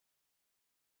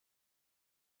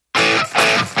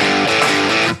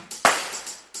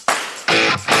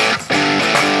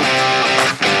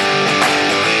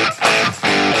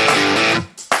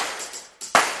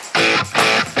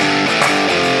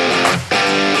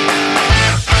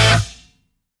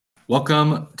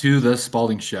Welcome to the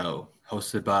Spalding Show,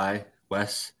 hosted by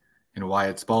Wes and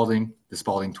Wyatt Spalding, the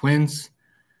Spalding twins.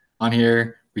 On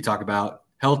here, we talk about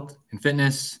health and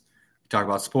fitness, we talk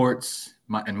about sports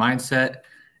and mindset,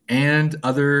 and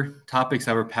other topics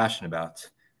that we're passionate about.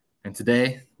 And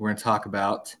today, we're going to talk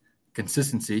about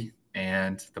consistency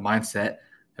and the mindset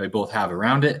that we both have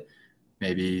around it.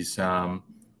 Maybe some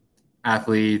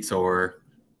athletes or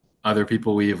other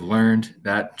people we have learned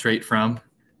that trait from.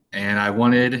 And I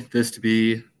wanted this to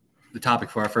be the topic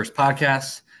for our first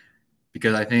podcast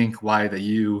because I think why that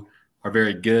you are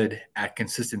very good at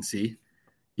consistency.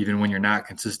 Even when you're not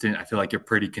consistent, I feel like you're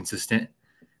pretty consistent.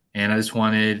 And I just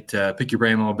wanted to pick your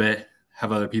brain a little bit,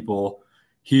 have other people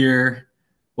hear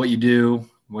what you do,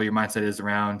 what your mindset is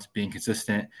around being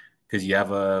consistent, because you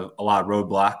have a lot of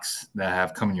roadblocks that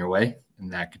have come in your way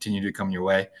and that continue to come your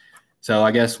way. So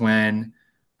I guess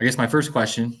my first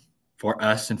question for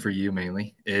us and for you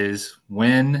mainly is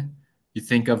when you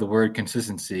think of the word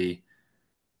consistency,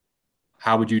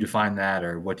 how would you define that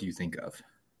or what do you think of?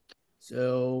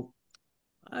 So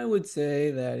I would say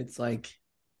that it's like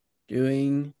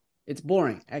it's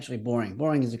boring. Actually, boring.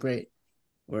 Boring is a great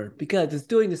word because it's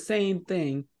doing the same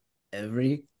thing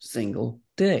every single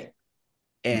day.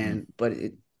 Mm-hmm. But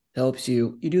it helps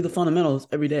you do the fundamentals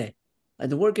every day. Like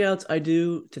the workouts I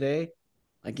do today,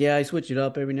 like, yeah, I switch it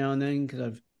up every now and then because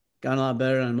I've gotten a lot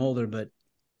better and I'm older, but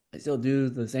I still do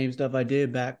the same stuff I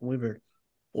did back when we were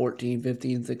 14,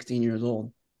 15, 16 years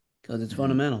old because it's Mm-hmm.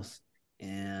 fundamentals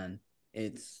and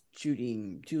it's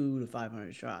shooting 2 to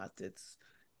 500 shots. It's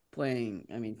playing,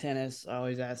 tennis. I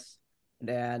always ask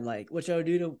dad, like, what should I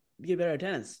do to get better at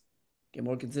tennis? Get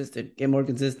more consistent, get more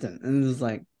consistent. And it's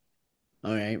like,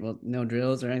 all right, well, no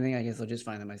drills or anything. I guess I'll just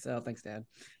find them myself. Thanks, dad.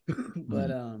 but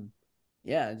Mm-hmm.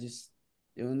 yeah, just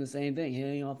doing the same thing,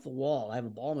 hitting off the wall. I have a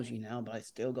ball machine now, but I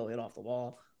still go hit off the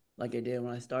wall like I did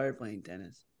when I started playing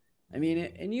tennis. And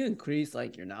you increase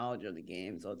like your knowledge of the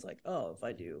game. So it's like, oh, if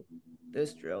I do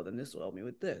this drill, then this will help me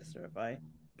with this. Or if I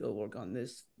go work on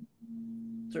this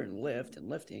certain lift and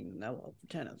lifting, that will help for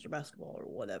tennis or basketball or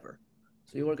whatever.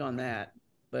 So you work on that.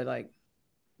 But like,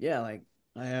 yeah, like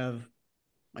I have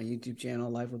my YouTube channel,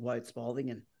 Life with Wyatt Spalding,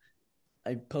 and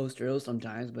I post drills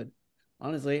sometimes. But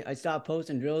honestly, I stopped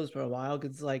posting drills for a while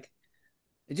because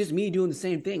it's just me doing the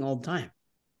same thing all the time.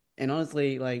 And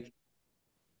honestly, like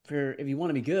for if you want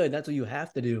to be good, that's what you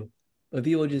have to do. But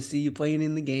people just see you playing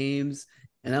in the games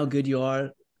and how good you are.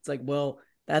 It's like, well,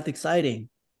 that's exciting.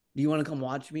 Do you want to come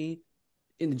watch me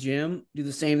in the gym do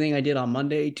the same thing I did on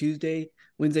Monday, Tuesday,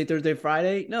 Wednesday, Thursday,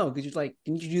 Friday? No, because you're like,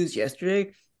 didn't you do this yesterday?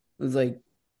 It was like,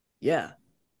 yeah,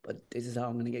 but this is how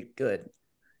I'm gonna get good.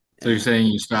 So you're And saying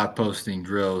you stopped posting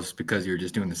drills because you're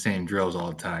just doing the same drills all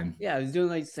the time. yeah, I was doing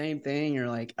like the same thing, or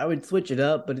like I would switch it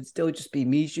up, but it'd still just be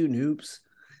me shooting hoops,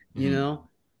 you Mm-hmm. know.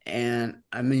 And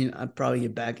I'd probably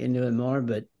get back into it more,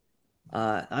 but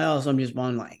I also am just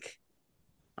one like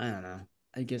I don't know.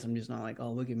 I guess I'm just not like,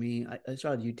 oh, look at me. I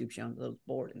started YouTube channel because I was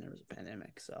bored and there was a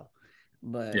pandemic. So,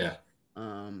 but Yeah.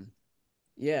 um,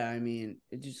 yeah,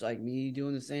 it's just like me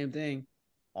doing the same thing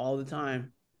all the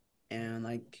time. And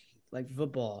like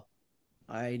football,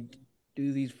 I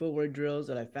do these footwork drills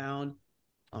that I found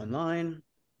online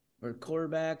for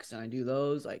quarterbacks, and I do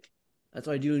those. Like that's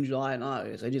what I do in July and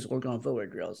August. I just work on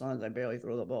footwork drills. Sometimes I barely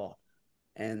throw the ball,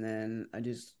 and then I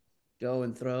just go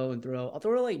and throw and throw. I'll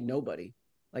throw to like nobody,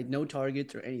 like no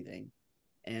targets or anything,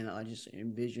 and I just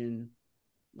envision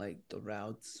like the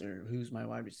routes or who's my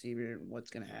wide receiver and what's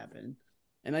gonna happen.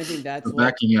 And I think So that's what,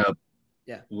 backing up,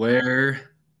 yeah.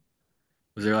 where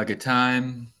was there like a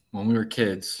time when we were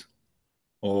kids,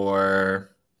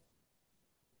 or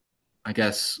I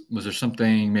guess was there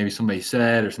something maybe somebody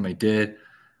said or somebody did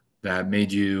that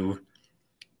made you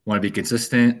want to be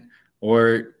consistent?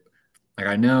 Or like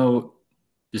I know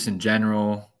just in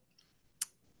general,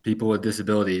 people with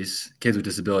disabilities, kids with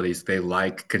disabilities, they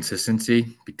like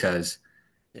consistency because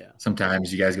Yeah.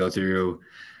 sometimes you guys go through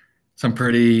some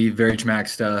pretty very traumatic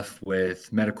stuff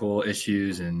with medical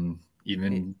issues and It,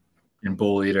 even in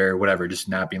bullied or whatever, just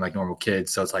not being like normal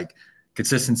kids. So it's like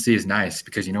consistency is nice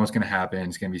because you know what's going to happen.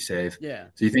 It's going to be safe. yeah.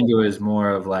 So you think it was more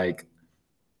of like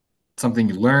something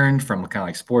you learned from kind of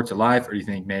like sports or life, or do you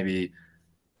think maybe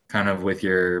kind of with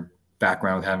your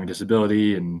background with having a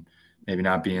disability and maybe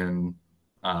not being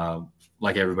uh,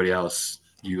 like everybody else,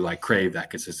 you like crave that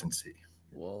consistency?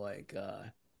 Well,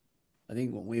 I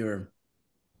think when we were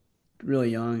really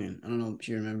young, and I don't know if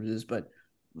she remembers this, but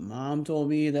mom told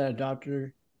me that a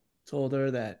doctor told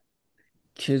her that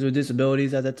kids with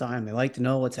disabilities at that time, they like to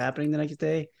know what's happening the next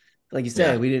day. Like you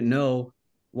said, Yeah. we didn't know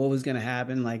what was gonna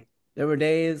happen. Like there were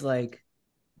days like,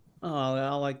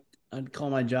 oh, I'd call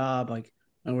my job like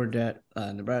I worked at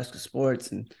Nebraska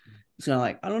Sports, and it's kind of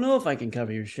like, I don't know if I can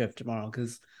cover your shift tomorrow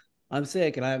because I'm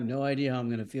sick and I have no idea how I'm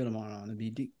gonna feel tomorrow. I'm gonna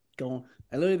be going.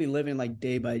 I literally be living like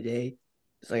day by day.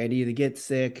 It's like I'd either get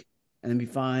sick and then be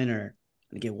fine, or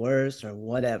get worse, or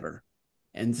whatever.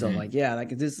 And so, Mm-hmm. like, yeah, like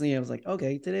consistently, I was like,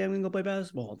 okay, today I'm gonna go play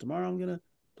basketball. Tomorrow I'm gonna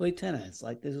play tennis.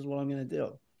 Like, this is what I'm gonna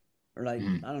do. Or like,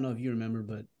 Mm-hmm. I don't know if you remember,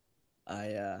 but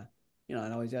I,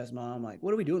 I'd always ask mom, like,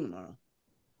 what are we doing tomorrow?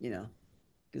 You know,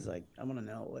 because like I want to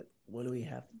know what do we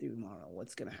have to do tomorrow?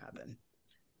 What's gonna happen?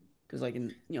 Because like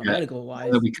in Yeah, medical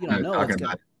now that wise, we you kind don't of know talking what's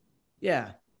gonna. about it.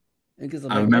 Yeah, because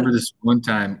I like remember this one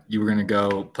time you were gonna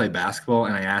go play basketball,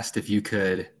 and I asked if you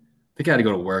could. I think I had to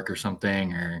go to work or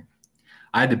something, or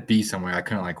I had to be somewhere. I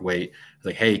couldn't like wait. I was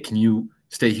like, "Hey, can you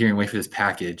stay here and wait for this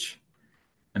package?"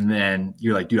 And then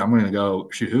you're like, "Dude, I'm gonna go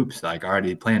shoot hoops. Like, I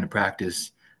already planned to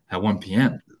practice at 1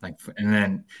 p.m." Like, and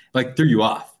then like threw you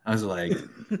off. I was like,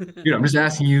 "Dude, I'm just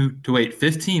asking you to wait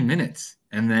 15 minutes."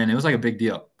 And then it was like a big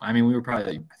deal. I mean, we were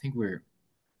probably, I think we were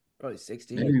probably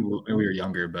maybe 16. we were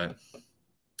younger, but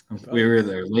we Probably were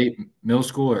either late middle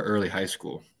school or early high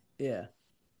school. yeah.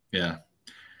 Yeah.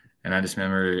 And I just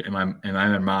remember, and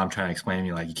my mom trying to explain to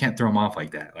me, like, you can't throw him off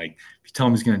like that. Like, if you tell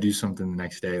him he's going to do something the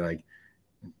next day, like,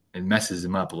 it messes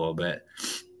him up a little bit.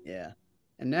 Yeah.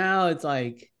 And now it's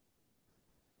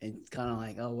kind of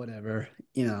like, oh, whatever,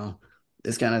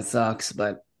 this kind of sucks,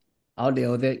 but I'll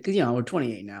deal with it because we're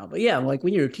 28 now. But yeah, like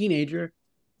when you're a teenager,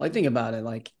 like think about it,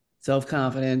 like self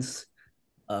confidence.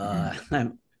 Mm-hmm. I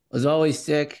was always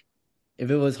sick.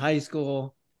 If it was high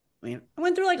school, I mean, I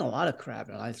went through like a lot of crap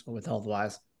in high school with health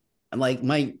wise. And like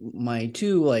my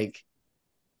two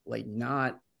like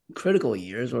not critical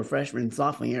years were freshman and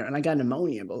sophomore year, and I got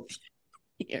pneumonia both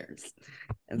years.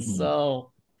 And Mm-hmm.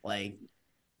 so like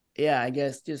yeah, I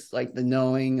guess just like the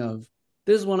knowing of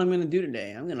this is what I'm gonna do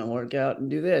today. I'm gonna work out and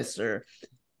do this. Or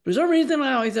for some reason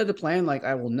I always had the plan like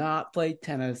I will not play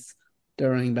tennis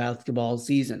during basketball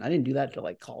season. I didn't do that till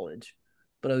like college.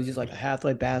 But it was just like I have to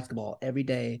play basketball every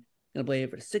day. I'm gonna play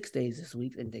it for 6 days this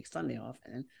week, then take Sunday off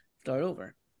and then start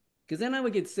over. Because then I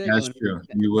would get sick Yeah, and that's when true.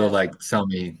 You will, that's like, tell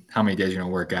me how many days you're going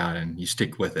to work out and you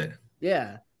stick with it.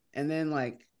 yeah. And then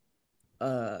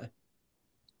uh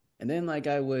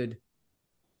I would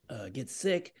get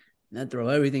sick and then throw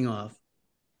everything off.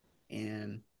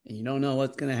 And you don't know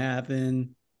what's gonna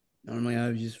happen. Normally I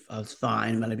was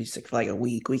fine, but I'd be sick for like a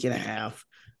week and a half.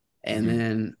 And Mm-hmm.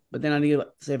 then but then I'd get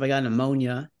say if I got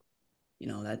pneumonia,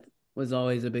 that was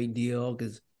always a big deal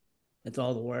because that's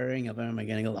all the worrying of am I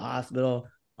gonna go to the hospital?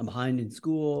 I'm behind in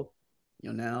school.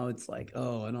 Now it's like,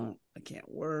 oh, I can't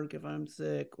work if I'm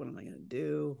sick. What am I gonna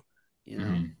do? You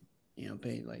know, Mm-hmm.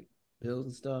 pay like bills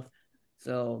and stuff.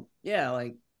 So yeah,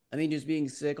 like I think just being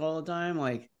sick all the time,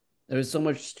 like there was so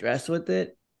much stress with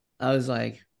it. I was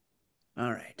like,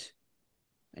 all right,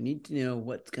 I need to know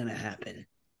what's gonna happen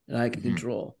that I can Mm-hmm.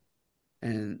 control,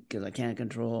 and because I can't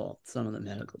control some of the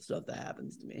medical stuff that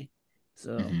happens to me.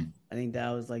 So Mm-hmm. I think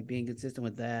that was like being consistent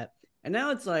with that. And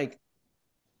now it's like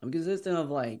I'm consistent of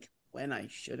like when I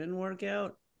shouldn't work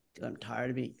out because I'm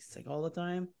tired of being sick all the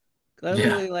time. Because I Yeah.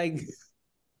 literally like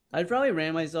I'd probably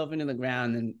ran myself into the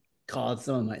ground and caused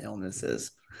some of my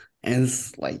illnesses and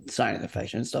like sinus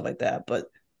infection and stuff like that. But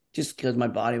just because my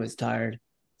body was tired.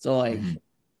 So like, Mm-hmm.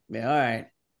 yeah, all right,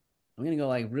 I'm gonna go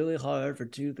like really hard for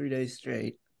 2, 3 days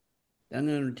straight. Then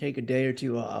I'm gonna take a day or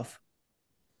two off,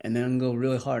 and then go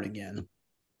really hard again.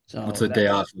 What's So a day that's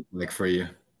off look like for you?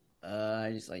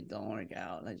 I just like don't work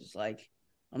out. I just like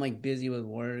I'm like busy with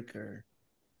work or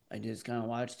I just kind of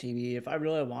watch TV. If I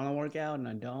really want to work out and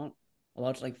I don't, I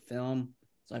watch like film.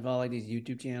 So I follow like these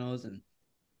YouTube channels and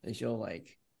they show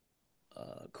like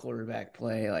quarterback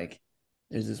play. Like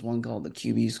there's this one called the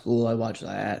QB School. I watch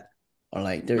that. Or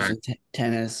like there's Right. some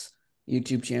tennis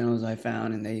YouTube channels I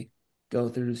found and they go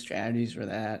through strategies for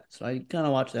that. So I kind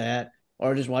of watch that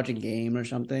or just watch a game or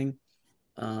something.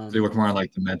 So you Um, work more on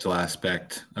like the mental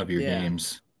aspect of your yeah,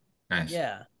 games. Nice.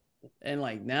 yeah. And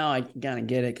like now I can kind of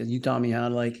get it because you taught me how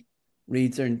to like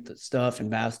read certain stuff in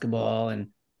basketball and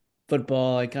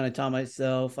football. I kind of taught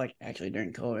myself like actually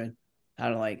during COVID how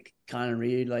to like kind of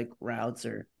read like routes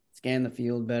or scan the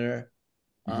field better.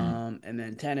 Mm-hmm. And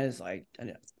then tennis, like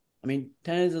I mean,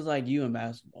 tennis is like you in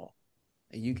basketball.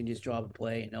 Like, you can just draw up a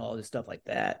play and all this stuff like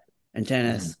that. And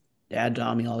Mm-hmm. tennis, dad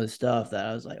taught me all this stuff that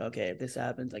I was like, okay, if this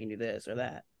happens, I can do this or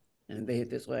that. And if they hit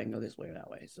this way, I can go this way or that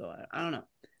way. So I don't know.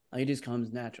 Like it just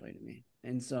comes naturally to me.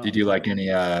 And Do you so do like any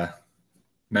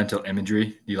mental imagery?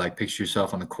 Do you like picture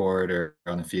yourself on the court or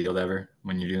on the field ever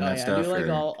when you're doing oh that yeah, I do stuff? like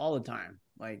Or all the time.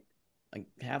 Like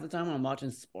half the time when I'm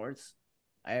watching sports,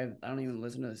 I don't even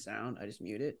listen to the sound. I just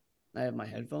mute it. I have my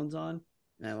headphones on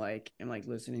and I like am like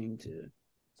listening to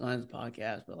sometimes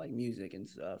podcasts, but like music and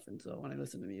stuff. And so when I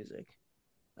listen to music,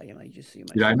 I can like just see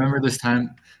Dude, I myself. remember this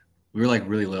time we were like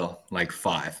really little, like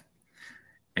 5,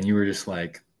 and you were just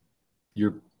like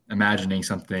you're imagining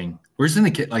something. We're just in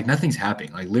the kid, like nothing's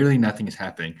happening, like literally nothing is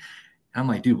happening. And I'm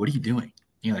like, dude, what are you doing? And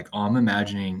you're like, oh, I'm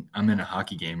imagining I'm in a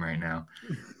hockey game right now.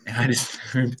 And I just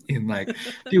remember being like,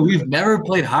 dude, we've never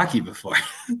played hockey before.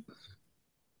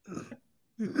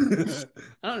 I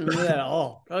don't remember that at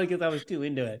all. Probably because I was too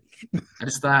into it. I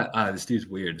just thought, this dude's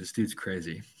weird. This dude's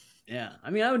crazy. Yeah, I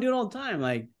mean, I would do it all the time.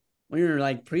 Like when you're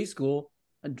like preschool,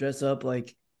 I'd dress up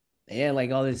like they had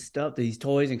like all this stuff, these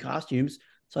toys and costumes.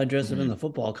 So I dress up in Hmm. the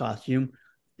football costume,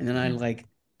 and then I'd Hmm. like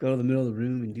go to the middle of the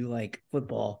room and do like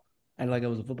football. I'd like I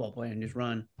was a football player and just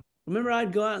run. Remember,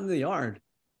 I'd go out in the yard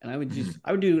and Hmm.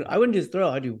 I wouldn't just throw.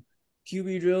 I'd do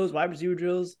QB drills, wide receiver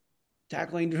drills,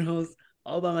 tackling drills,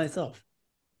 all by myself.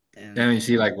 And And you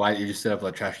see, like, why you just set up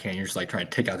a trash can? You're just like trying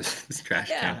to take out this trash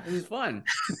can. yeah, it was fun.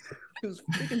 It was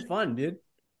freaking fun, dude.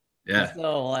 And Yeah.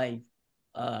 so like,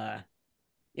 uh,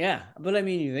 yeah. But I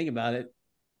mean, you think about it.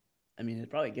 I mean, it's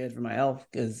probably good for my health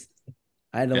because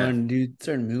I had to Yeah. learn to do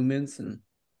certain movements. And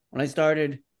when I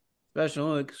started Special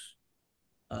Olympics,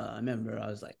 I remember I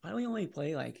was like, why do we only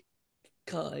play like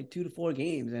 2 to 4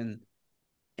 games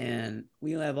and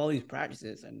we have all these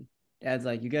practices? And Dad's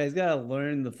like, you guys gotta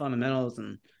learn the fundamentals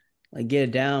and like get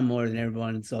it down more than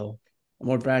everyone. And so the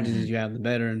more practices Hmm. you have, the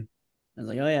better. And I was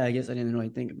like, oh yeah, I guess I didn't really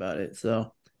think about it.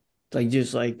 So it's like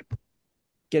just like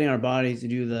getting our bodies to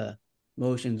do the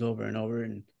motions over and over,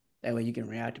 and that way you can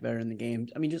react better in the game.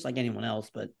 I mean, just like anyone else,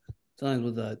 but sometimes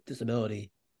with a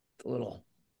disability, it's a little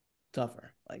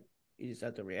tougher. Like you just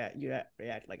have to react.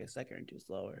 React like a second or two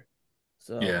slower.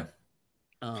 So, Yeah.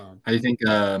 um, How do you think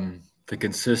the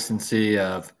consistency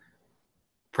of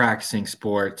practicing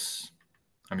sports?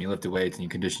 I mean, you lift the weights and you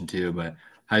condition too, but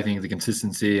how do you think the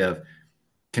consistency of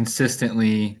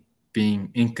consistently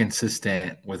being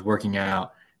inconsistent with working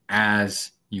out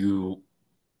as you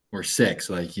were sick?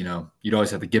 So, like, you'd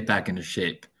always have to get back into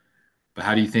shape. But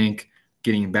how do you think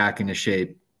getting back into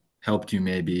shape helped you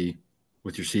maybe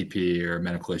with your CP or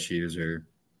medical issues, or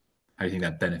how do you think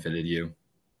that benefited you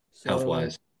health so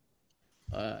wise?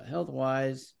 health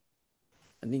wise,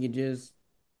 I think it just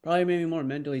probably made me more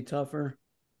mentally tougher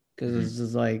because Hmm. this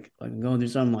is like I'm going through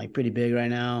something like pretty big right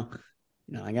now.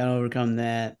 I got to overcome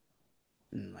that.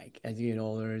 And like as you get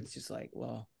older, it's just like,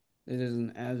 well, this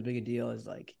isn't as big a deal as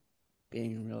like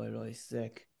being really, really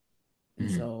sick. And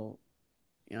Hmm. so,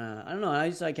 I don't know. I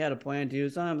just like had a plan too.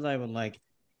 Sometimes I would like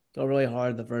go really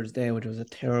hard the first day, which was a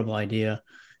terrible idea.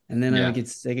 And then I would Yeah. get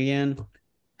sick again.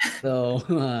 So,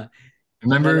 but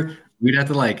Remember, we'd have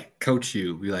to like coach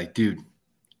you. We like, dude,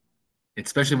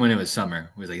 especially when it was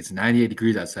summer. We was like, it's 98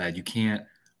 degrees outside. You can't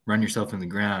run yourself in the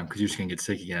ground because you're just gonna get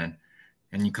sick again.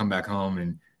 And you come back home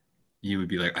and you would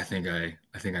be like, I think I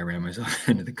ran myself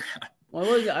into the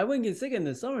ground. I wouldn't get sick in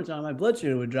the summertime. My blood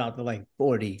sugar would drop to like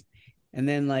 40. And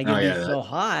then like Oh it'd be yeah, that. so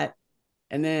hot.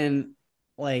 And then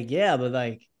like, yeah, but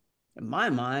like in my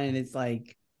mind, it's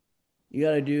like you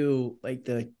gotta do like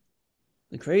the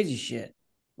crazy shit,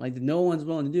 like that no one's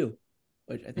willing to do.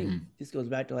 Which I think Hmm. this goes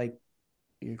back to like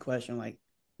your question, like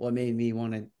what made me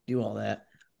want to do all that.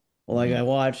 Well, like I Hmm.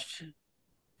 watched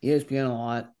ESPN a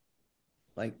lot,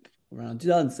 like around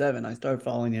 2007, I started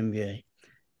following the NBA,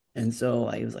 and so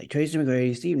like it was like Tracy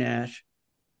McGrady, Steve Nash,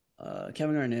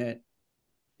 Kevin Garnett,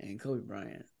 and Kobe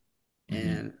Bryant, Hmm.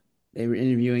 and they were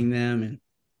interviewing them, and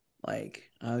like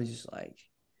I was just like,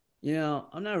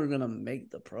 I'm never gonna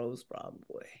make the pros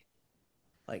probably,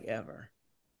 like ever.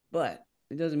 But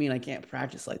it doesn't mean I can't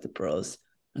practice like the pros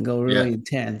and go Yeah. really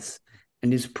intense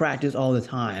and just practice all the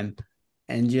time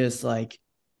and just like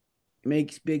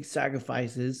make big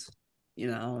sacrifices,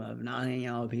 of not hanging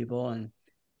out with people. And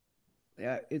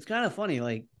yeah, it's kind of funny.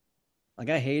 Like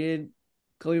I hated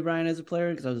Kobe Bryant as a player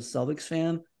because I was a Celtics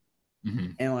fan.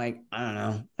 Hmm. And like, I don't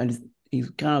know, he's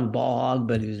kind of a ball hog,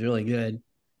 but he was really good.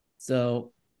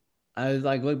 So I was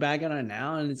like, look back at it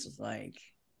now and it's just like,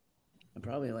 I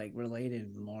probably like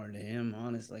related more to him,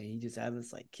 honestly. He just had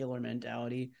this like killer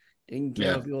mentality, didn't care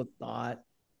Yeah. what people thought,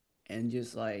 and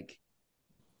just like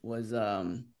was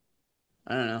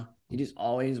I don't know. He just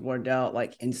always worked out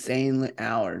like insane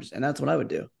hours, and that's what I would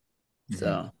do. Hmm.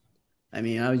 So I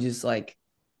mean, I was just like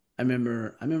I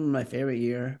remember my favorite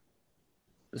year,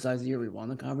 besides the year we won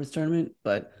the conference tournament,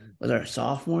 but was our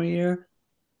sophomore year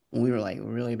when we were like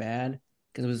really bad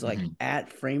because it was like Hmm.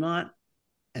 at Fremont.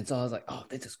 And so I was like, oh,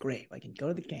 this is great. I can go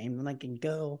to the game and I can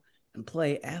go and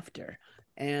play after.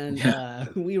 And Yeah.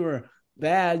 we were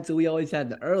bad. So we always had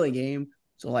the early game.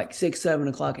 So like 6, 7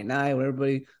 o'clock at night where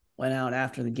everybody went out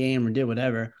after the game or did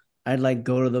whatever. I'd like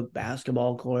go to the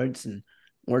basketball courts and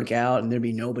work out, and there'd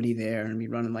be nobody there, and be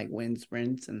running like wind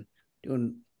sprints and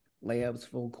doing layups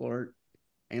full court.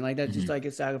 And like that's just Hmm. like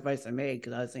a sacrifice I made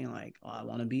because I was saying like, oh, I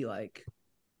want to be like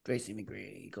Tracy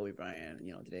McGrady, Kobe Bryant,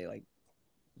 today like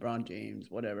LeBron James,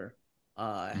 whatever.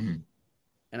 Uh, Hmm.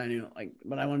 and I knew like,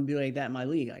 but I want to be like that in my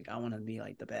league. Like I want to be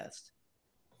like the best.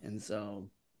 And so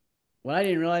what I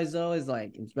didn't realize though is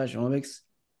like in Special Olympics,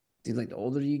 it seems like the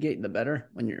older you get, the better.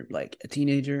 When you're like a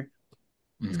teenager,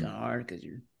 it's kind Hmm. of hard because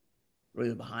you're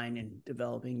really behind in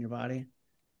developing your body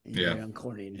and you're Yeah. very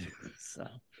uncoordinated. So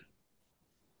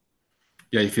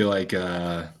Yeah, you feel like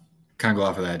kind of go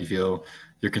off of that. You feel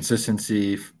your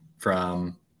consistency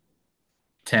from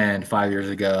 5 years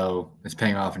ago is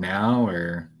paying off now,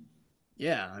 or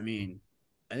yeah, I mean,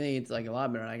 I think it's like a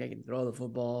lot better. Like I can throw the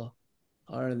football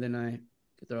harder than I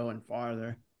could throw and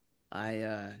farther.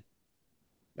 I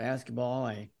basketball,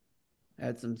 I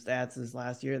had some stats this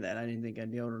last year that I didn't think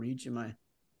I'd be able to reach in my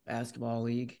basketball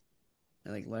league.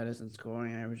 I like led us in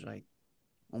scoring average like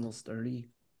almost 30,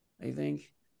 I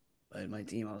think. But my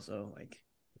team also like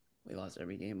we lost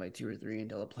every game by 2 or 3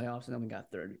 until the playoffs, and then we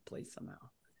got third place somehow.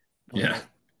 yeah.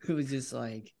 But it was just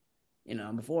like,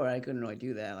 before I couldn't really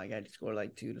do that. Like I'd score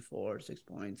like 2 to 4, 6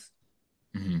 points.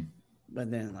 Hmm.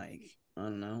 But then like I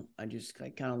don't know, I just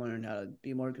like kind of learned how to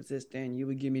be more consistent. You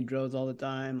would give me drills all the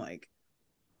time. Like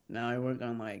now I work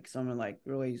on like some of like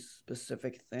really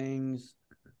specific things,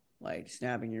 like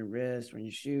snapping your wrist when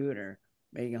you shoot, or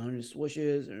making 100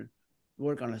 swooshes, or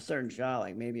work on a certain shot,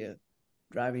 like maybe a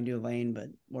driving to a lane, but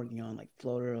working on like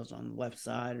floaters on the left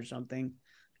side or something.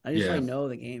 I just Yeah. like know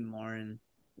the game more and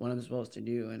what I'm supposed to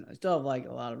do, and I still have like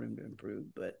a lot of room to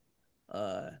improve. But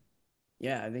uh,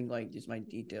 yeah, I think like just my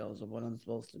details of what I'm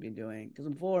supposed to be doing. Because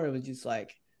before it was just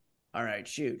like, all right,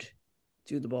 shoot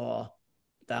the ball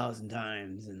 1,000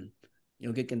 times, and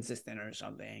you'll get consistent or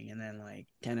something. And then like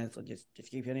tennis will just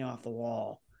keep hitting off the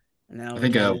wall. And now I with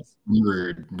think tennis, when you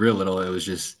were real little, it was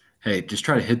just, hey, just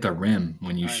try to hit the rim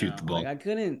when you I shoot know the like ball. I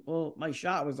couldn't. Well, my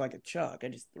shot was like a chuck. I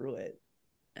just threw it,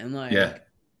 and Yeah. like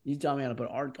you tell me how to put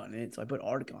arc on it, so I put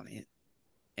arc on it,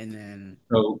 and then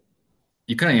So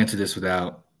you kind of answered this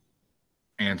without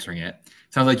answering it.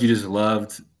 Sounds like you just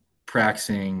loved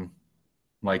practicing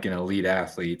like an elite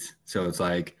athlete. So it's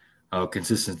like, oh,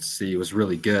 consistency was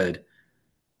really good.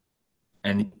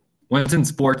 And when it's in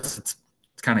sports, it's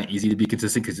kind of easy to be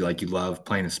consistent because you love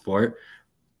playing a sport.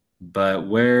 But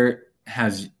where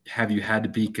has have you had to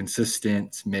be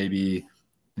consistent maybe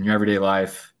in your everyday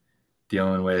life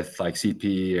dealing with like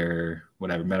CP or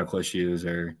whatever medical issues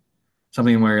or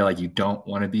something where like you don't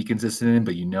want to be consistent in,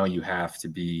 but you know you have to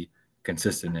be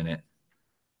consistent in it.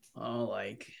 oh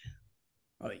like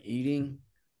probably eating.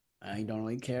 I don't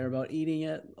really care about eating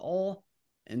at all,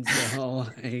 and so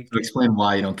So like explain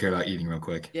why you don't care about eating real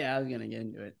quick. yeah, I was gonna get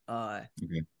into it.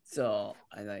 Okay. So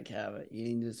I like have an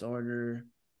eating disorder,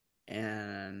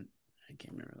 and I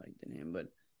can't remember like the name, but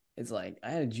it's like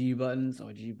I had a G button. So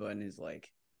a G button is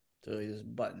like so this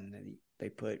button that they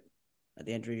put at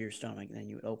the entry of your stomach, and then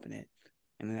you would open it,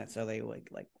 and then that's how they would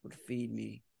feed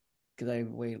me because I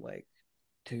weighed like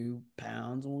 2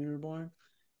 pounds when we were born,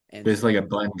 and There's like a so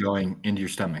button going into your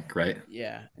stomach, right?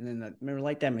 yeah, and then remember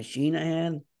like that machine I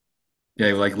had.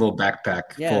 Yeah, It's like a just little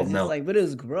backpack yeah, full it's of just milk. like, but it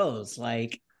was gross.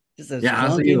 Like just this Yeah,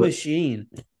 honestly, clunky machine,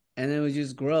 and it was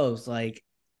just gross. Like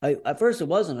at first it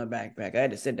wasn't a backpack. I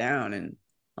had to sit down and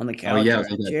on the oh couch yeah, it or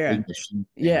was a like that chair. big machine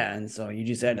thing. Yeah, and so you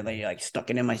just had to like stuck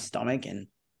it in my stomach, and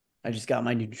I just got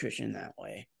my nutrition that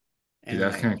way. Dude, And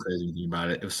that's kind like of crazy to think about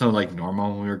it. It was so like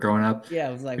normal when we were growing up. yeah,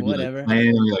 it was like We'd be like whatever. playing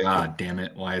and we'd be like, ah, damn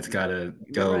it, why it's gotta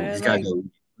Remember I go. had He's gotta like go.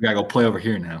 We gotta go play over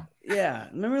here now. yeah,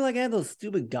 remember like I had those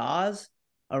stupid gauze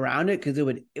around it because it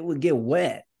would get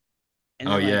wet,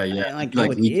 and Oh then yeah, yeah. and You'd like be it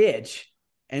like would leak. itch,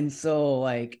 and so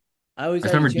like I always I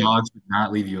just had to remember check dogs would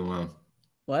not leave you alone.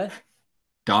 what.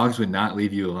 Dogs would not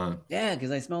leave you alone. Yeah,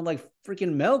 because I smelled like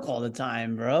freaking milk all the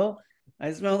time, bro.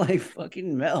 I smelled like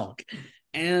fucking milk.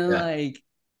 And Yeah. like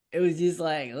it was just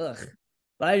like, ugh.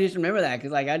 But I just remember that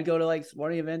because like I'd go to like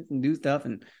sporting events and do stuff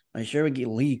and my shirt would get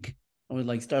leak. I would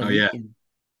like start Oh yeah, leaking.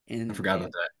 I And forgot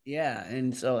about that. yeah,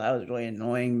 and so that was really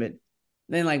annoying. But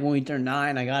then like when we turned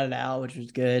 9, I got it out, which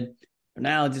was good. But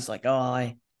now it's just like, oh,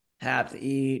 I have to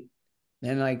eat.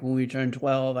 Then like when we turned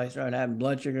 12, I started having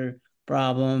blood sugar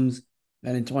problems.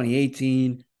 Then in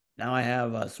 2018, now I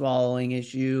have a swallowing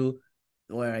issue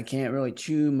where I can't really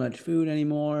chew much food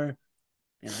anymore.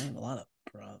 And I have a lot of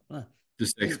problems.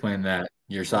 Just to explain that,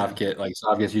 your Yeah.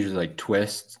 esophagus usually like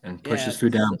twists and Yeah. pushes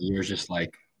food down, but yours just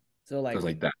like So goes like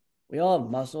like that. we all have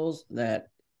muscles that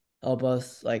help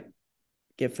us like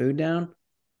get food down.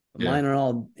 But Yeah. mine are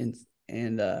all in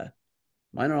and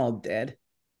mine are all dead,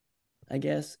 I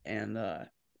guess. And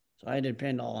so I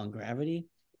depend all on gravity.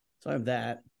 So I have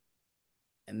that.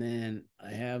 And then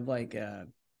I have like a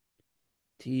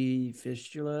T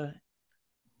fistula,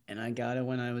 and I got it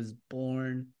when I was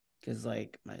born because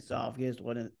like my esophagus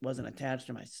wasn't attached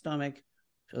to my stomach.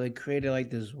 So they created like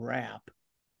this wrap.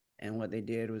 And what they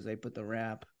did was they put the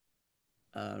wrap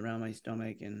around my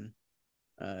stomach, and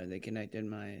they connected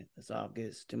my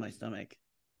esophagus to my stomach.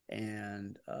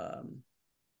 And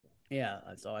yeah,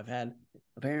 so I've had,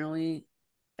 apparently,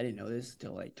 I didn't know this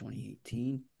till like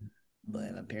 2018,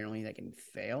 but apparently that can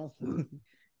fail.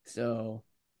 So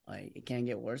like it can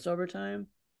get worse over time.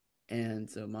 And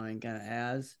so mine kind of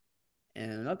has.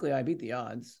 And luckily I beat the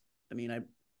odds. I mean, I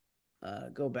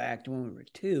go back to when we were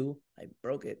two, I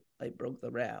broke it. I broke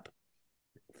the wrap.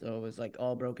 So it was like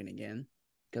all broken again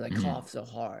because I Mhm. coughed so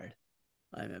hard.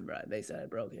 I remember they said I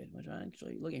broke it, which I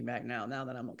actually, looking back now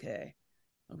that I'm okay,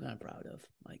 I'm kind of proud of.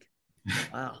 Like,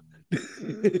 wow,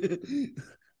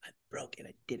 I broke it.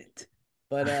 I didn't.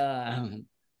 But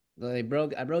I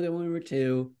broke it when we were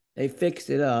two. They fixed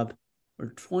it up. We're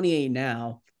 28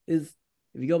 now. Is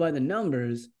If you go by the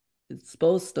numbers, it's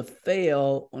supposed to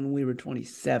fail when we were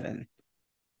 27.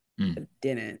 Mm. It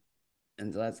didn't,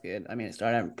 and so that's good. I mean, I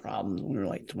started having problems when we were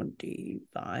like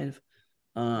 25.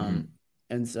 Mhm.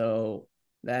 And so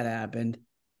that happened.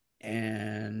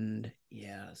 And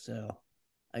yeah, so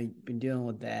I've been dealing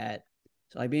with that.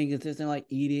 So like being consistent, like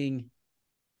eating,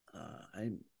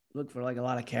 I look for like a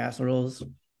lot of casseroles.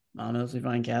 I mostly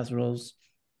find casseroles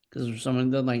because if someone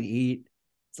doesn't like to eat,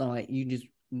 it's not like you just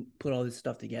put all this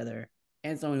stuff together.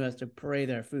 And someone who has to puree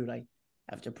their food, I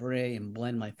have to puree and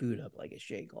blend my food up like a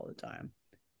shake all the time.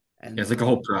 Yeah, And it's like a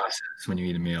whole so process when you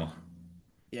eat a meal.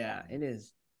 yeah, it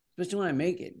is. Especially when I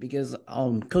make it because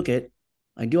I'll cook it.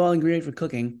 I do all the ingredients for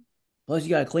cooking. Plus, you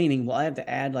got cleaning. Well, I have to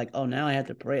add like, oh, now I have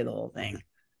to pray the whole thing.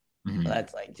 Mhm.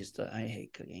 That's like I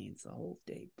hate cooking. It's a whole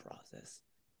day process.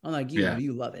 Unlike you, Yeah.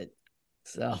 you love it.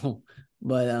 So,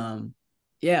 but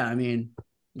yeah, I mean,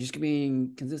 just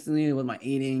being consistently with my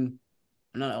eating.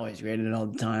 I'm not always great at it all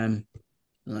the time.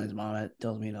 Sometimes mom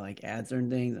tells me to like add certain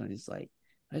things, and I'm just like,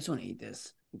 I just want to eat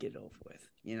this and get it over with.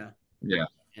 Yeah.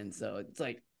 And so it's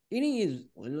like eating is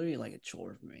literally like a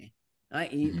chore for me. I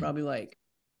eat Mhm. probably like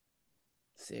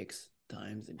 6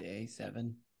 times a day,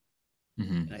 seven,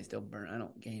 Mhm. and I still burn. I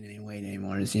don't gain any weight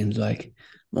anymore. It seems like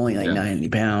I'm only like Yeah. 90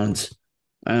 pounds.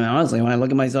 And honestly, when I look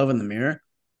at myself in the mirror,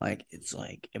 like it's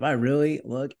like if I really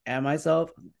look at myself,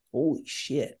 holy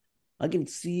shit, I can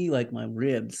see like my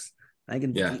ribs. I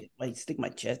can Yeah. see, like stick my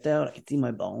chest out. I can see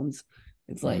my bones.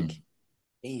 It's like, Mhm.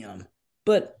 damn.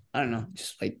 But I don't know,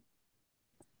 just like,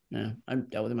 I've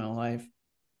dealt with it my whole life.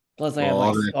 Plus, I Well, have all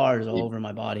like the scars all over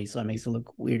my body, so it makes it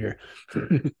look weirder.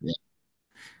 yeah,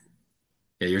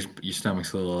 yeah, your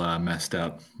stomach's a little messed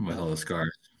up with all Oh, the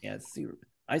scars. yeah, it's super.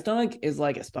 My stomach is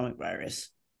like a stomach virus.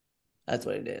 That's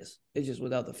what it is. It's just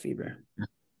without the fever. Yeah,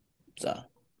 So that's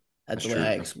that's the way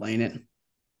I true. explain it.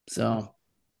 So,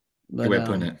 Good but way of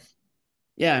putting it.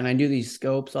 yeah, and I do these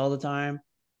scopes all the time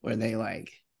where they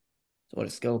like, so what a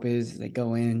scope is they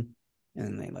go in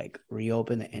and they like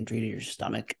reopen the entry to your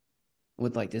stomach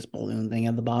with like this balloon thing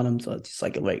at the bottom. So it's just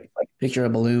like picture a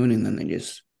balloon, and then they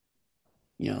just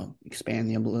expand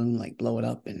the balloon, like blow it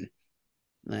up, and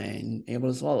I'm able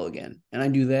to swallow again. And I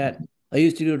do that. Mhm. I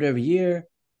used to do it every year.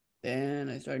 Then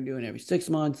I started doing it every 6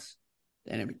 months,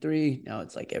 then every three. Now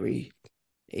it's like every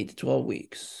 8 to 12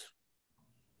 weeks.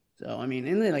 So I mean,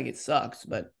 and then like it sucks,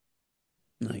 but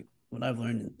like what I've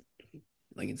learned,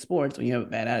 like in sports, when you have a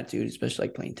bad attitude, especially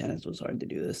like playing tennis was hard to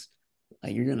do this.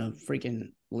 Like you're gonna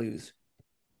freaking lose.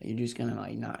 You're just gonna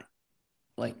like not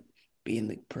like be in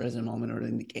the present moment or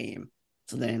in the game.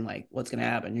 So then like what's gonna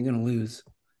happen? You're gonna lose.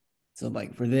 So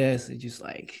like for this, it's just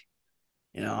like,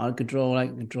 I'll control what I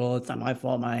can control. It's not my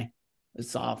fault. My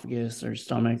esophagus or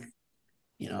stomach,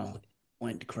 you know,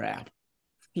 went to crap.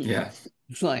 Yeah.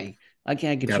 It's like I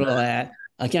can't Got control that.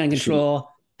 I can't the shoot. control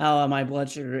how my blood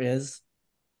sugar is.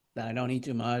 That I don't eat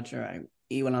too much, or I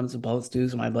eat when I'm supposed to,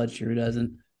 so my blood sugar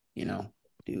doesn't, you know,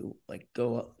 do like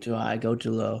go up too high, go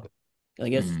too low. I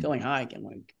guess Mhm. going high can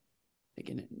like it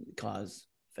can cause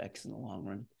effects in the long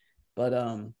run. But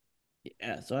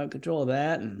yeah, so I have control of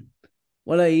that and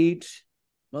what I eat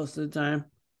most of the time.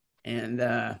 And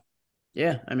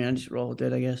yeah, I mean I just roll with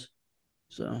it, I guess.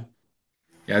 So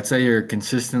Yeah, I'd say you're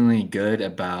consistently good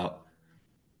about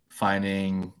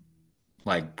finding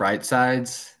like bright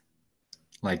sides.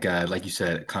 Like you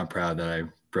said, kind of proud that I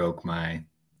broke my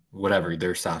whatever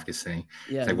their esophagus thing.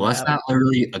 yeah, It's like, well, that's that not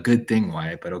really a good thing,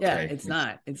 Wyatt, but yeah, okay. it's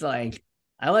not. It's like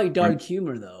I like We're, dark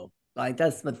humor though. Like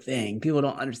that's the thing. People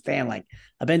don't understand. Like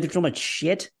I've been through so much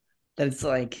shit. that it's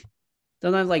like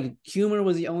sometimes like humor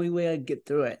was the only way I'd get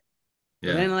through it.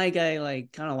 But Yeah. then like I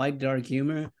like kind of like dark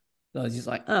humor. So I was just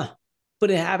like,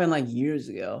 but it happened like years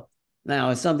ago.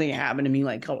 Now if something happened to me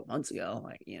like a couple months ago,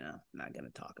 like, I'm not gonna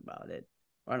talk about it.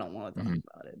 Or I don't want to talk Hmm.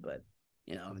 about it, but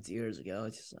if it's years ago,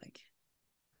 it's just like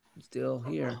I'm still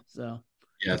here. So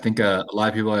Yeah, I think a lot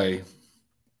of people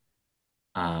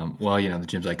well, the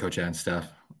gyms I coach at and stuff,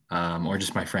 or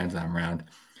just my friends that I'm around,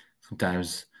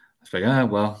 sometimes it's like,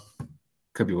 well,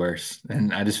 could be worse.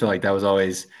 And I just feel like that was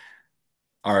always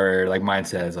our like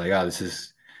mindset is like, oh, this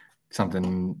is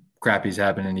something crappy's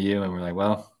happening to you. And we're like,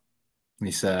 well, at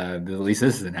least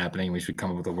this isn't happening. We should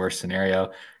come up with a worse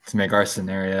scenario to make our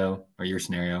scenario or your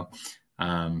scenario,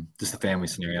 just a family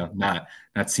scenario, not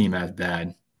seem as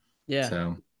bad. yeah.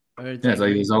 So Or it's yeah, it's like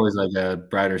like there's always like a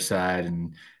brighter side,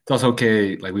 and it's also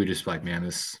okay. Like we were just like, man,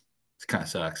 this kind of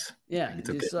sucks. yeah, Like it it's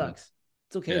okay. just sucks.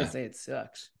 It's okay to Yeah, say it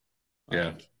sucks.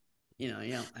 yeah, Like, you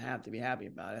don't have to be happy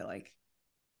about it. Like,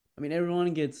 I mean,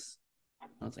 everyone gets,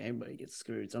 I don't say everybody gets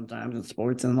screwed sometimes in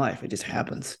sports and life. It just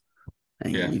happens.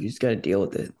 And yeah. you just got to deal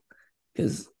with it.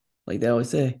 Because, like they always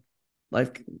say,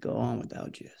 life can go on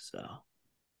without you. So you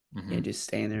Hmm. can't just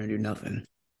stand there and do nothing.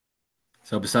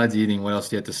 So besides eating, what else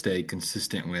do you have to stay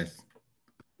consistent with?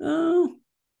 Oh,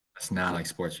 That's not like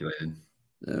sports related.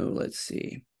 so let's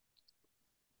see.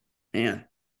 Man,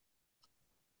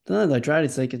 sometimes I try to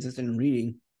stay consistent in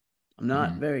reading. I'm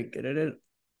not Hmm. very good at it.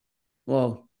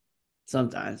 Well,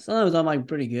 sometimes. Sometimes I'm like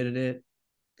pretty good at it.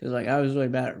 Because, like, I was really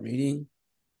bad at reading.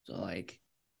 So, like,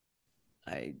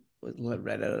 I was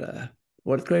read at a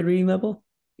fourth grade reading level.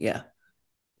 Yeah,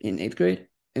 in eighth grade.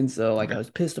 And so, like, Okay. I was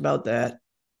pissed about that.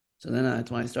 So then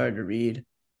that's when I started to read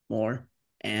more.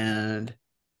 And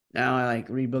now I like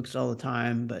read books all the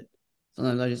time, but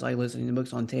sometimes I just like listening to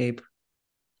books on tape.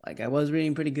 Like I was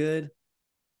reading pretty good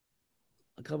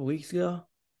a couple weeks ago.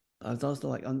 I was also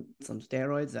like on some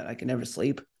steroids that I could never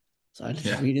sleep. So I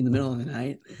just Yeah. read in the middle of the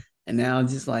night. And now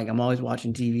it's just like I'm always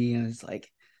watching TV and it's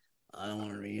like I don't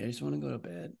want to read. I just want to go to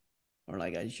bed. Or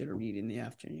like I should read in the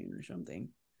afternoon or something.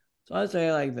 So I'd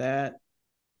say like that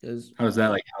because How does that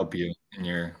like help you in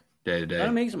your day to kind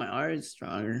of day? makes my eyes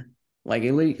stronger. Like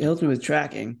it helps me with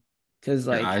tracking. Cause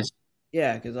Your like, eyes?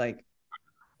 yeah, cause like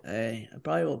I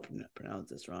probably will pronounce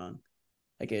this wrong.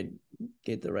 I could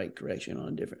get the right correction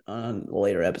on a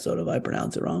later episode if I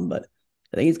pronounce it wrong, but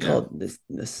I think it's Yeah. called this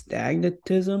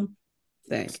nystagmatism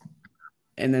thing.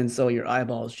 And then so your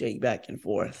eyeballs shake back and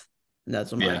forth. And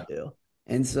that's what mine Yeah. do.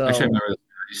 And Actually, I so remember I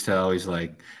used to always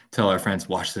like tell our friends,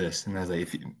 watch this. And I was like,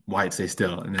 Wyatt, stay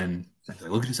still. And then I was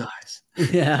like, look at his eyes.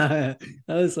 yeah,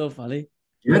 that was so funny.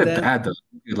 You But had it then bad though.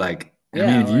 Like, I mean,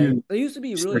 yeah, if like you it used to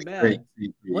be really straight, straight, bad.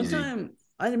 One easy. time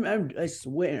I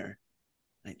swear,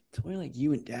 I swear like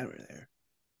you and dad were there.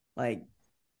 Like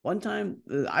one time,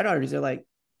 I'd already say like,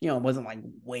 it wasn't like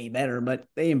way better, but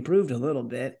they improved a little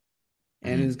bit.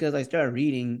 And it's Hmm. because I started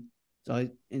reading.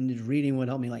 And just reading would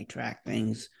help me like track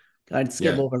things. I'd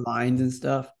skip Yeah. over lines and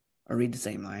stuff or read the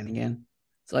same line again.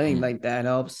 So I think Hmm. like that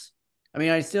helps. I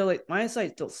mean, I still like my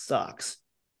eyesight still sucks.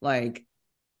 Like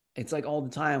it's like all the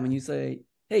time when you say,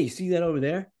 "Hey, you see that over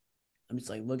there?" I'm just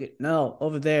like, look at no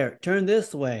over there. Turn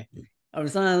this way. I'm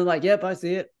like, "Yep, I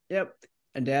see it. Yep."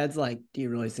 And Dad's like, "Do you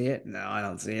really see it?" No, I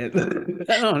don't see it.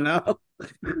 I don't know.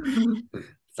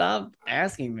 Stop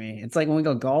asking me. It's like when we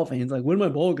go golfing. It's like, where'd my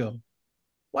ball go?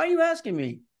 Why are you asking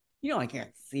me? I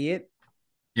can't see it.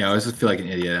 Yeah, I It's always like, just feel like an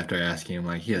idiot after asking him.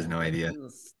 Like, he has yeah, no idea.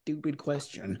 it's a stupid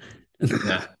question.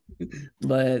 Yeah.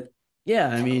 But yeah,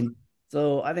 I mean,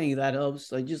 so I think that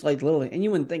helps. Like just like little, and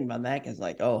you wouldn't think about that because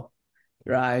like, oh,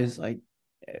 your eyes, like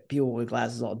people with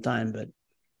glasses all the time, but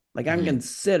like I'm Hmm.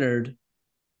 considered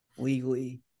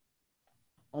legally,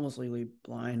 almost legally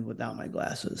blind without my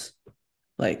glasses.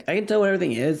 Like I can tell what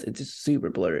everything is. It's just super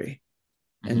blurry.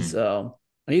 And Hmm. so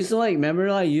I used to like remember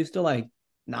I used to like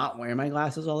not wear my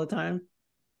glasses all the time.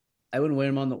 I wouldn't wear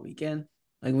them on the weekend,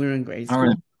 like we were in grade I don't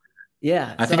really, school.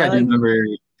 Yeah. I So think I I do like remember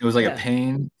it was like a yeah.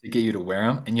 pain to get you to wear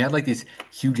them. And you had like these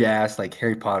huge ass, like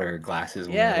Harry Potter glasses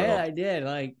when we were Yeah, little. I did.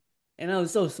 Like and I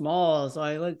was so small, so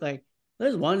I looked like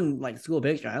there's one like school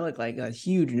picture. I look like a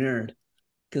huge nerd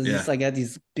because just Yeah. like I had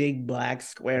these big black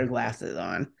square glasses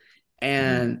on.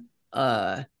 Hmm. And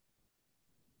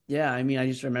yeah, I mean I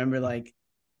just remember like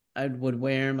I would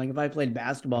wear them like if I played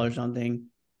basketball or something,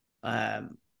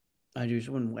 um, I just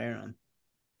wouldn't wear them.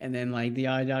 And then like the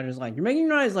eye doctor's like, you're making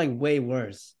your eyes like way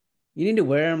worse. You need to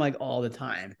wear them like all the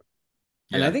time.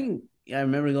 And I Yeah. think I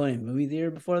remember going to a movie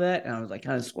theater before that, and I was like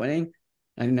kind of squinting.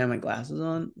 I didn't have my glasses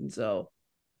on, and so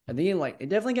I think it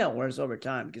definitely got worse over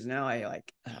time because now I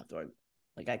like have to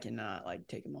like I cannot like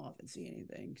take them off and see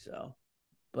anything. So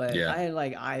But Yeah. I had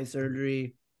like eye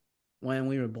surgery when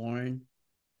we were born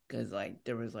because like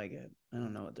there was like a I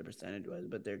don't know what the percentage was,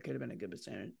 but there could have been a good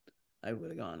percentage. I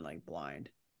would have gone like blind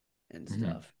and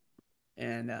Hmm. stuff.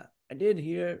 And I did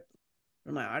hear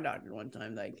from my eye doctor one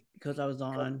time, like because I was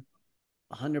on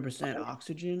 100%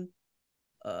 oxygen,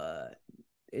 uh,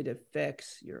 it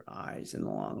affects your eyes in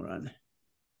the long run.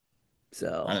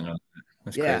 I So don't know.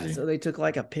 That's yeah, crazy. so they took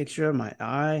like a picture of my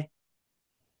eye,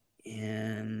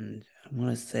 and I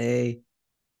want to say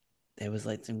there was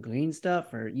like some green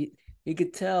stuff, or you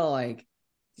could tell like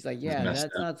he's like, It's yeah, messed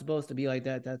that's up. not supposed to be like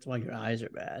that. That's why your eyes are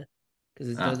bad because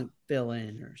it Ah. doesn't fill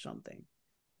in or something,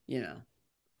 you know.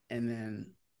 And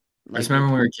then I just like they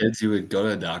remember when we were kids, you would go to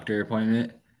a doctor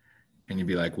appointment and you'd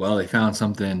be like, well, they found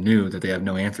something new that they have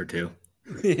no answer to.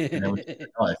 And then we just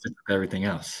like, oh, it fits with everything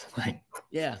else. Like,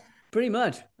 yeah, pretty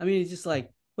much. I mean, it's just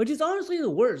like, which is honestly the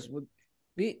worst.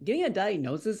 Getting a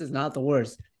diagnosis is not the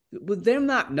worst. With them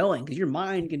not knowing, because your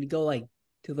mind can go like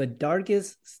to the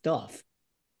darkest stuff.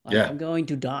 Like yeah. I'm going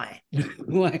to die.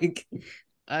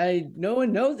 Like no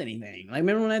one knows anything. Like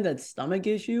remember when I had that stomach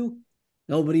issue?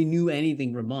 Nobody knew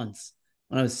anything for months.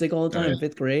 When I was sick all the Oh, time yeah. in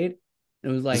fifth grade, it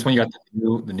was This like, one you got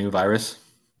the new virus.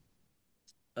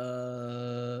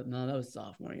 no, that was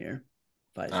sophomore year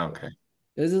of high Oh, school. okay.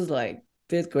 This is like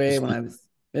fifth grade Just when I was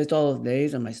missed all those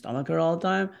days and my stomach hurt all the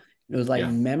time. It was like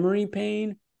yeah. memory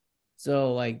pain.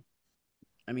 So like,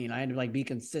 I mean, I had to like be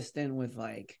consistent with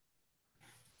like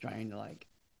trying to like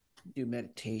do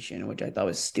meditation, which I thought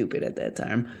was stupid at that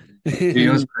time. Dude, you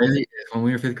know what's And crazy? When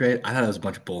we were fifth grade, I thought it was a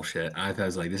bunch of bullshit. I thought it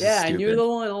was like, this is yeah, and you're stupid. the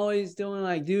one always doing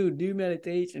like, dude, do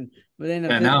meditation. But then the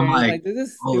Yeah, fifth now I'm grade is like, like, this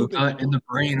is oh, the stupid gut and now. the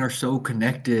brain are so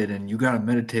connected, and you gotta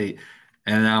meditate.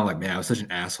 And now I'm like, man, I was such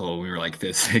an asshole when we were like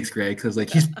fifth, sixth grade because like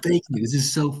he's faking me. This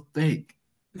is so fake.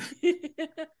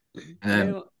 And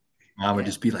then Yeah, mom would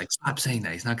yeah. just be like, stop saying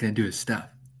that. He's not gonna do his stuff.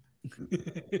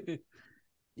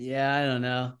 Yeah, I don't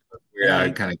know. Weird. And I would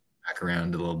like, kind of back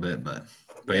around a little bit, but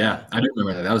yeah, yeah, I do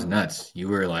remember that. That was nuts. You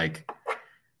were like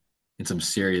in some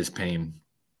serious pain.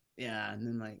 yeah. And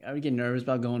then like I would get nervous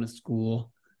about going to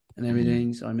school and Hmm.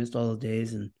 everything. So I missed all those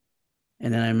days and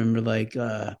then I remember like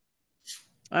I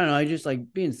don't know, I just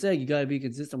like being sick, you gotta be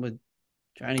consistent with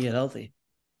trying to get healthy.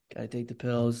 Gotta take the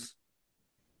pills,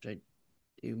 which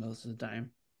I do most of the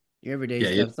time. Your everyday Yeah,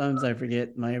 yeah, stuff. Sometimes I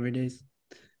forget my everyday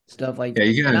stuff, like yeah.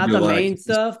 You gotta not do a the lot of main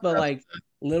consistent stuff, but stuff. like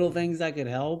little things that could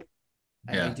help.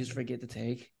 I like Yeah. just forget to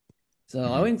take.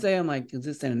 So I Hmm. wouldn't say I'm like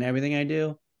consistent in everything I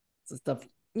do. It's the stuff,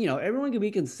 everyone can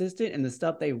be consistent in the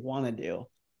stuff they want to do.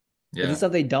 But the Yeah.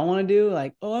 stuff they don't want to do,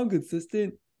 like, oh, I'm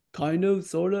consistent, kind of,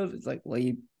 sort of. It's like, well,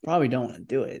 you probably don't want to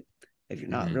do it if you're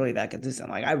not Hmm. really that consistent.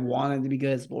 Like, I wanted to be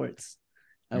good at sports.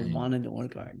 I Hmm. wanted to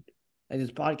work hard. Like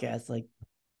this podcast, like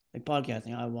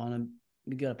podcasting, I want to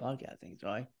be good at podcasting. So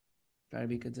I try to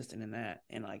be consistent in that.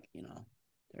 And like,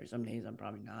 there are some days I'm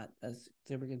probably not as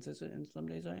super consistent, and some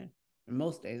days I am. And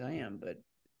most days I am, but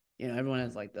everyone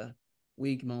has like the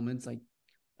weak moments. Like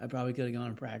I probably could have gone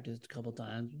and practiced a couple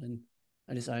times when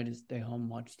I decided to stay home and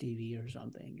watch TV or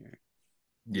something. Or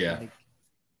Yeah. like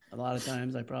a lot of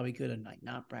times I probably could have like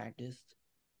not practiced,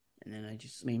 and then I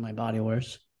just made my body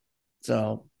worse.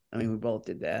 So I mean, we both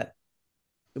did that.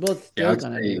 We both Yeah. still I'd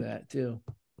kind of do say that too.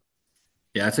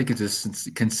 yeah, I'd say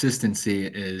consistency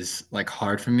is like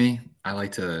hard for me. I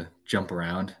like to jump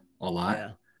around a lot.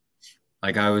 Yeah.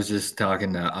 Like I was just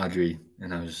talking to Audrey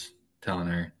and I was telling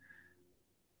her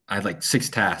I had like 6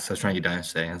 tasks I was trying to get done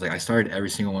today. I was like, I started every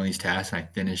single one of these tasks and I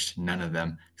finished none of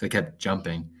them because I kept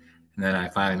jumping. And then I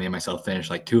finally made myself finish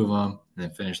like 2 of them and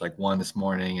then finished like one this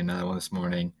morning, another one this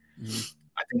morning. Mm-hmm.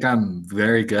 I think I'm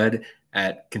very good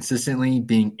at consistently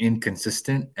being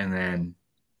inconsistent. And then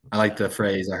I like Yeah. the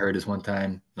phrase I heard this one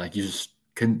time, like you just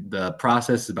the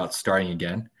process is about starting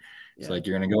again. So Yeah. like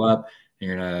you're gonna go up, and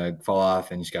you're gonna fall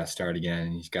off, and you just gotta start again.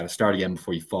 And you just gotta start again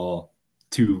before you fall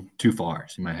too far.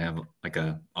 So you might have like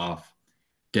a off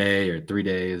day or 3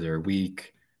 days or a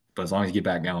week, but as long as you get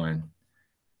back going,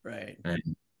 Right. and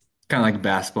kind of like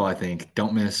basketball, I think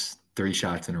don't miss 3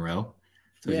 shots in a row.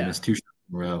 So if you Yeah. miss 2 shots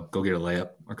in a row, go get a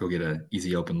layup or go get an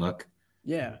easy open look.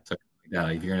 Yeah. So yeah,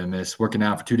 if you're gonna miss working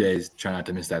out for 2 days, try not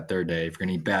to miss that third day. If you're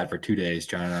gonna eat bad for 2 days,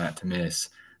 try not to miss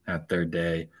that third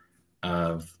day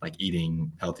of like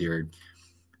eating healthier.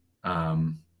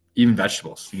 Um, Even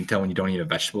vegetables. You can tell when you don't eat a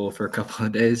vegetable for a couple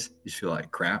of days, you just feel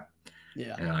like crap.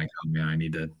 Yeah. And like, oh man, I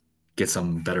need to get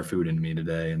some better food into me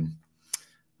today. And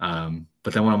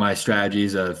but then one of my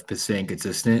strategies of staying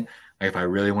consistent, like if I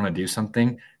really want to do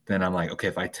something, then I'm like, okay,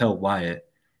 if I tell Wyatt,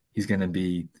 he's gonna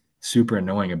be super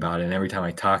annoying about it. And every time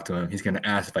I talk to him, he's gonna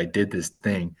ask if I did this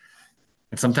thing.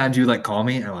 And sometimes you like call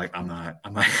me, and I'm like,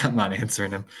 I'm not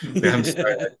answering them. Like, I'm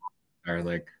sorry, or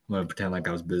like I'm gonna pretend like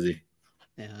I was busy.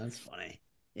 Yeah, that's funny.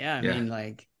 Yeah, I Yeah. mean,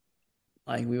 like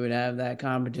we would have that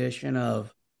competition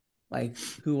of like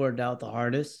who worked out the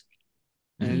hardest,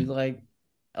 and Hmm.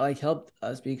 like helped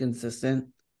us be consistent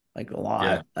like a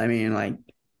Yeah. lot. I mean, like,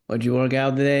 would you work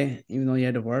out today, even though you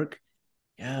had to work?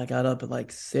 Yeah, I got up at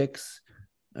like 6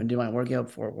 and do my workout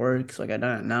before work, so I got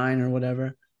done at 9 or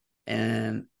whatever,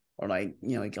 and or like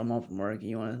you come home from work and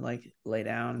you want to like lay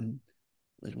down and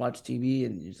just watch TV,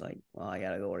 and you're just like, well, I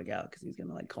gotta go work out because he's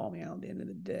gonna like call me out at the end of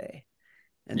the day.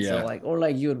 And so Yeah. like, or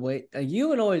like you would wait, like you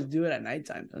would always do it at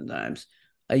nighttime sometimes.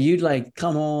 Like you'd like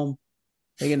come home,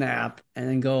 take a nap, and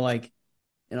then go like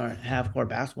in our half court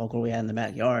basketball court we had in the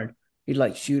backyard. You'd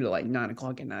like shoot at like 9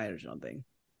 o'clock at night or something.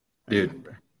 I Dude,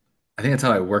 remember. I think that's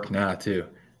how I work now too.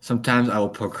 Sometimes I will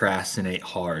procrastinate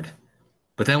hard,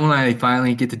 but then when I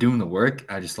finally get to doing the work,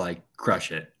 I just like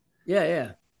crush it. Yeah,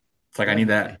 yeah, It's like I need definitely.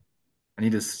 that. I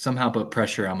need to somehow put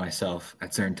pressure on myself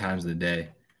at certain times of the day.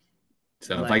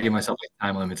 So if I give Like, myself like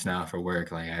time limits now for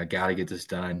work, like I gotta get this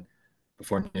done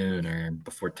before noon or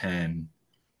before 10.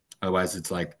 Otherwise,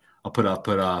 it's like I'll put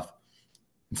off.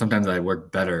 And sometimes I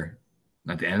work better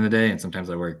at the end of the day, and sometimes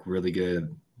I work really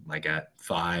good like at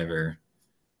 5 or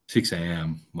 6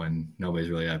 a.m. when nobody's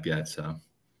really up yet. So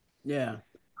yeah,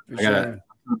 for I gotta sure.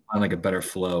 find like a better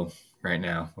flow right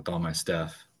now with all my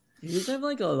stuff. You just have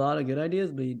like a lot of good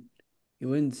ideas, but you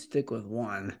wouldn't stick with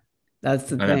one. That's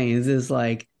the I know. thing. Is this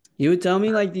like you would tell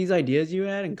me like these ideas you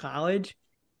had in college?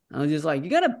 I was just like, you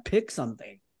gotta pick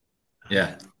something.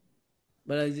 Yeah.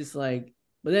 But I was just like,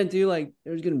 but then too, like,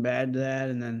 there was getting bad to that.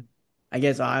 And then I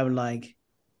guess I would like,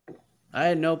 I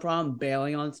had no problem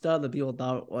bailing on stuff that people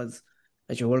thought was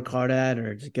I should work hard at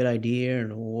or it's a good idea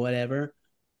or whatever.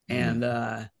 And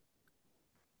Hmm.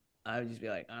 I would just be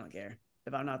like, I don't care.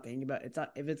 If I'm not thinking about it, it's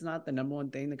not if it's not the number one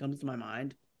thing that comes to my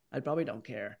mind, I probably don't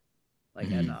care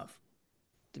like Hmm. enough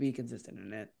to be consistent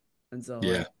in it. And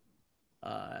so Yeah.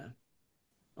 uh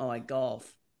I like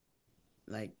golf.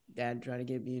 Like dad tried to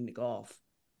get me into golf,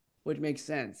 which makes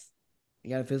sense.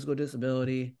 You got a physical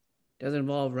disability, doesn't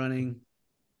involve running.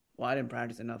 Well, I didn't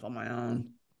practice enough on my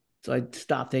own. So I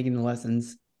stopped taking the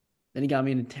lessons. Then he got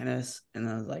me into tennis, and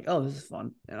I was like, oh, this is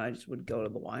fun. And I just would go to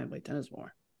the Y and play tennis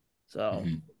more. So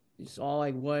Hmm. you saw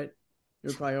like what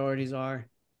your priorities are.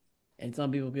 And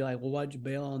some people be like, well, why'd you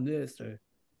bail on this? Or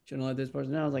shouldn't let this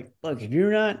person know. I was like, look, if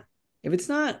it's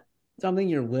not something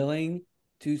you're willing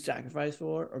to sacrifice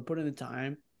for or put in the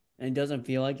time and it doesn't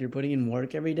feel like you're putting in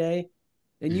work every day,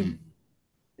 then you Hmm.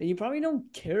 then you probably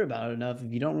don't care about it enough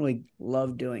if you don't really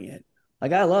love doing it.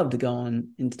 Like I love to go on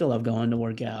and still love going to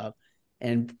work out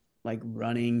and like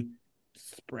running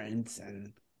sprints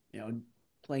and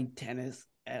playing tennis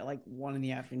at like 1 in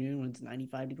the afternoon when it's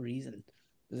 95 degrees and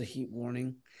there's a heat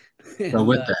warning. So And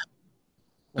with that,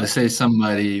 let's what? say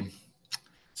somebody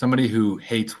who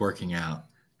hates working out,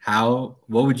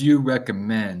 what would you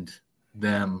recommend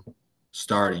them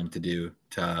starting to do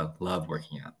to love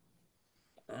working out?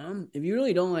 If you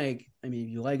really don't like, I mean, if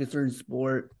you like a certain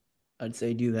sport, I'd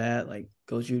say do that. Like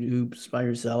go shoot hoops by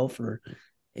yourself, or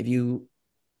if you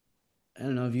I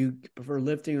don't know if you prefer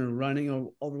lifting or running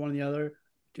or over one or the other,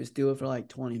 just do it for like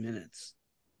 20 minutes.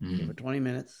 Do it for Hmm. 20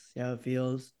 minutes, see how it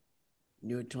feels.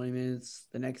 Do it 20 minutes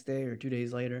the next day or 2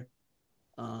 days later.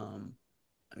 Um,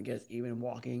 I guess even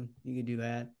walking, you could do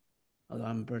that. Although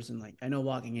I'm a person like I know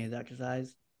walking is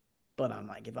exercise, but I'm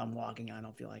like if I'm walking, I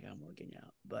don't feel like I'm working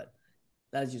out. But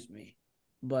that's just me.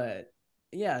 But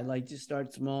yeah, like just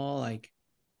start small, like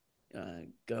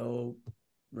go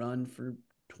run for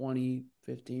 20,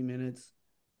 15 minutes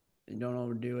and don't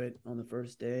overdo it on the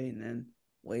first day and then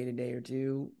wait a day or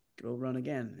two, go run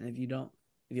again. And if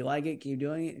you like it, keep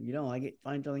doing it. If you don't like it,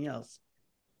 find something else.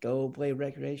 Go play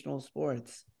recreational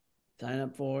sports. Sign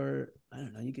up for, I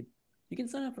don't know, you can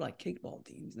sign up for like kickball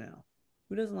teams now.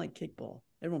 Who doesn't like kickball?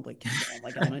 Everyone played kickball in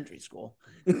like elementary school.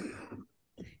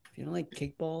 If you don't like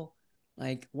kickball,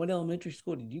 like what elementary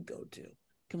school did you go to?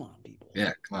 Come on, people.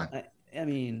 Yeah, come on. I, I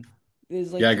mean,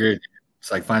 there's Yeah, I like agree.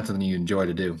 It's like find something you enjoy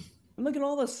to do. and look at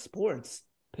all the sports.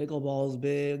 Pickleball is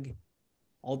big.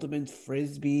 Ultimate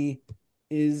frisbee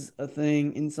is a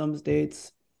thing in some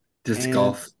states. Disc And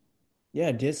golf.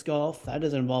 yeah, disc golf, that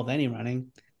doesn't involve any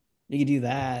running. You can do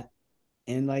that.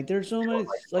 And like there's so many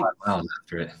Like like 5 miles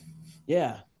after it.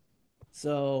 yeah.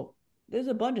 So there's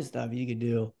a bunch of stuff you could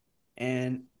do.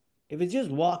 And if it's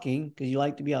just walking because you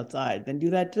like to be outside, then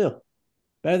do that too.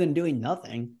 Better than doing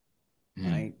nothing.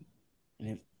 Mm. Like and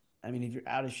if I mean if you're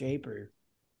out of shape or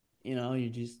you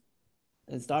just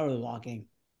then start with walking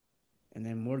and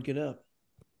then work it up.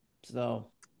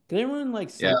 So, because everyone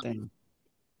likes Yeah, something.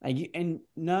 And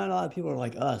not a lot of people are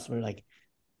like us. We're like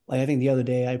I think the other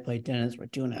day I played tennis for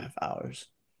 2.5 hours.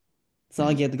 It's not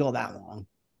like you have to go that long.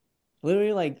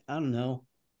 Literally, like, I don't know.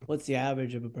 What's the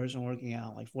average of a person working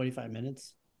out? Like 45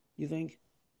 minutes, you think?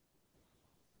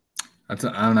 I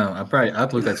don't know. I'd have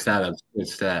to look that stat up. Good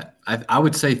stat. I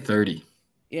would say 30.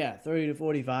 Yeah, 30 to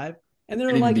 45. And there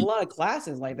Could are even like a be. lot of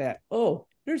classes like that. Oh,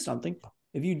 here's something.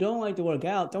 If you don't like to work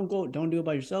out, don't do it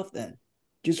by yourself then.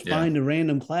 Just Yeah. find a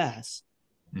random class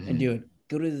and Hmm. do it.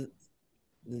 Go to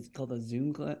it's called a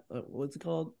Zoom class. What's it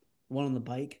called? One on the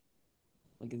bike.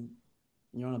 Like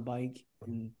you're on a bike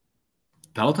and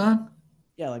Peloton?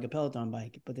 yeah, like a Peloton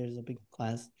bike, but there's a big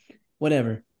class.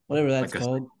 Whatever that's Like a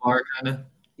called. bar kind of?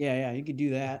 Yeah, you could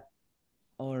do that.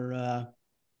 Or I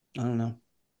don't know,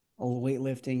 or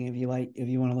weightlifting if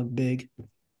you want to look big.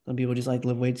 Some people just like to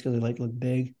lift weights because they like to look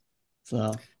big.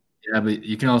 So Yeah, but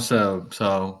you can also,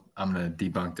 so I'm going to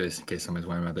debunk this in case somebody's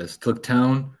wondering about this. To look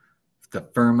tone, to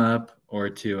firm up, or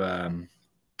to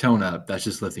tone up, that's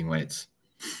just lifting weights.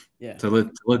 yeah, To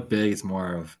look big, it's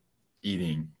more of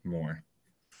eating more.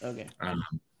 okay, Um,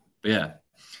 but yeah,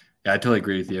 I totally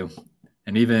agree with you.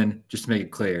 And even just to make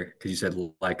it clear, because you said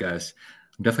like us,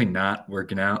 I'm definitely not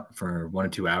working out for 1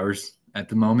 to 2 hours at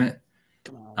the moment.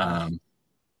 come on, Wes. Um,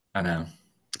 I know.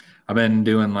 I've been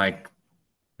doing like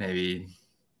maybe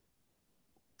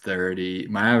 30.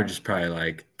 My average is probably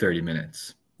like 30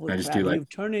 minutes. Holy I just do crap, like, you've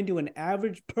turned into an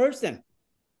average person.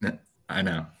 I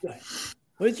know. Good.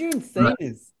 Where's your But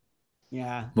insaneness?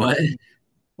 Yeah, what?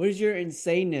 where's your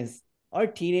insaneness? Our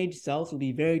teenage selves will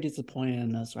be very disappointed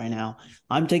in us right now.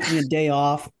 I'm taking a day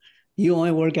off. You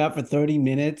only work out for 30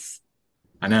 minutes.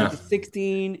 I Like know. a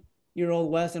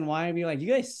 16-year-old Wes and Wyatt be like, you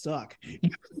guys suck.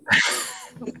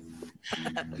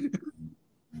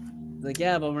 Like,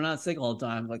 yeah, but we're not sick all the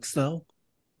time. Like, so?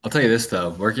 I'll tell you this though,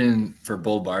 working for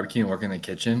Bold Barbecue and working in the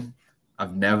kitchen,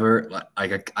 I've never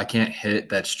like I can't hit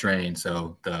that strain.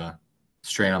 So the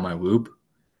strain on my whoop,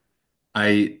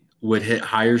 I would hit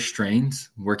higher strains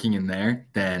working in there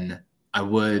than I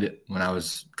would when I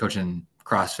was coaching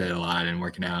CrossFit a lot and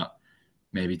working out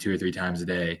maybe 2 or 3 times a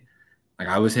day. Like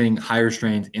I was hitting higher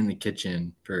strains in the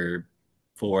kitchen for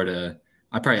four to,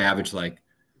 I probably averaged like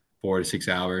 4 to 6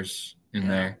 hours in Yeah,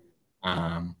 there.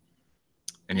 And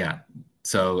yeah,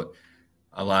 so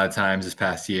a lot of times this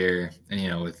past year,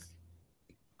 and with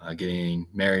getting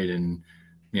married and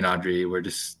me and Audrey, we're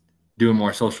just doing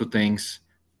more social things.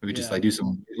 We just yeah, like do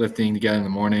some lifting together in the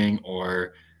morning,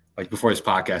 or like before this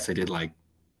podcast, I did like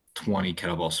 20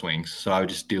 kettlebell swings. So I would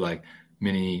just do like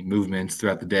mini movements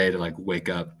throughout the day to like wake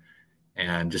up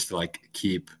and just to like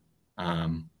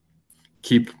um,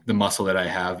 keep the muscle that I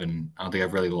have, and I don't think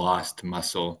I've really lost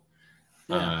muscle.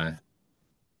 yeah. Uh,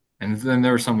 and then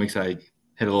there were some weeks I hit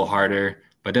a little harder,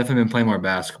 but definitely been playing more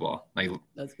basketball. Like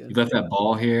That's you good. left that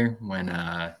ball here when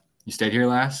you stayed here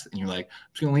last, and you're like, I'm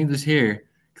just gonna leave this here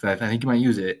because I think you might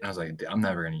use it. And I was like, I'm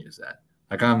never gonna use that.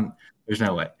 Like there's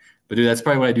no way. But dude, that's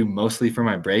probably what I do mostly for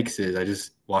my breaks is I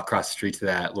just walk across the street to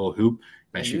that little hoop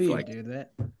and I I knew shoot for you'd like, do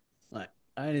that. Like,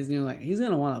 I just knew, like, he's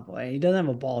going to want to play. He doesn't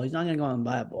have a ball. He's not going to go out and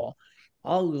buy a ball.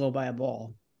 I'll go buy a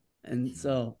ball. And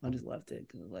so I just left it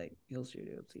because, like, he'll shoot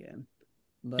hoops again.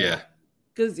 But yeah.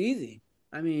 because it's easy.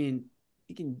 I mean,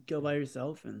 you can go by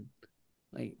yourself and,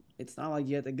 like, it's not like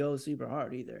you have to go super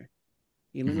hard either.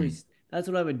 You literally, Hmm. that's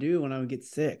what I would do when I would get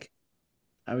sick.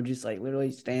 I would just, like,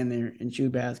 literally stand there and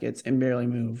shoot baskets and barely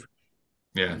move,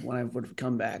 Yeah. like, when I would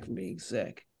come back from being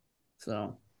sick.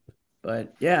 So,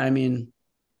 but yeah, I mean,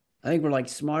 I think we're like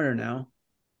smarter now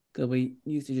because we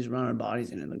used to just run our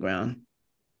bodies into the ground,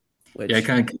 Yeah, which,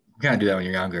 kind of do that when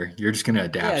you're younger. You're just gonna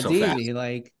yeah, adapt it's so fast. easy.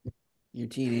 Like you're a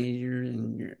teenager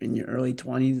and you're in your early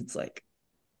 20s. It's like,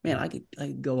 man, I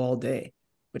could go all day,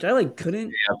 which I like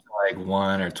couldn't. Up to like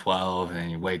 1 or 12, and then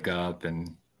you wake up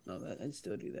and No, I'd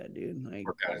still do that, dude. Like,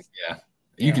 work out. Yeah.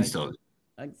 You yeah, can like still.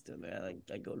 I could still do that. Like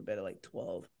I go to bed at like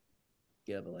 12,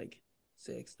 get up at like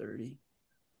 6:30,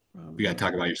 We gotta probably.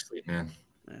 talk about your sleep, man.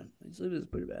 Yeah, my sleep is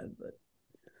pretty bad, but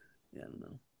yeah, I don't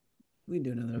know. We can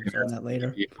do another Maybe episode on that's that something to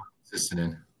later. be more consistent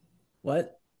in.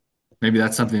 What? Maybe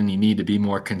that's something you need to be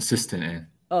more consistent in.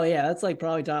 Oh yeah, that's like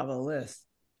probably top of the list.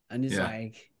 I'm just Yeah.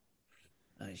 like,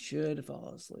 I should fall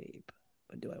asleep,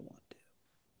 but do I want to?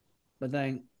 But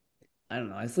then I don't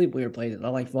know. I sleep weird places. I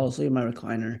like fall asleep in my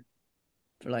recliner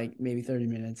for like maybe 30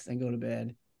 minutes, then go to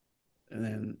bed, and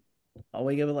then I'll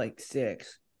wake up at like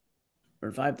 6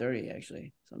 or 5:30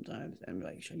 actually sometimes, and be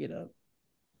like, should I get up?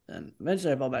 And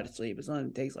eventually I fall back to sleep. It's only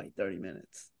it takes like 30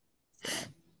 minutes. So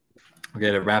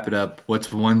Okay, to wrap it up,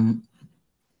 what's one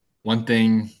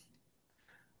thing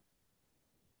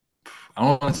I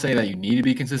don't want to say that you need to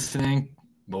be consistent in,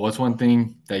 but what's one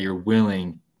thing that you're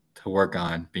willing to work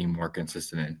on being more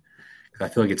consistent in? Because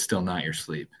I feel like it's still not your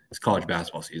sleep. It's college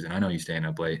basketball season. I know you staying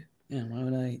up late. Yeah, why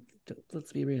would I?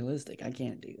 Let's be realistic. I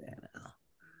can't do that now.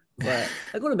 But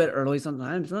I go to bed early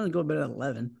sometimes. I go to bed at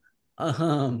 11.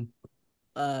 Um,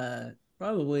 uh,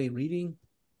 Probably reading.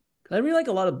 Cause I read like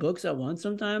a lot of books at once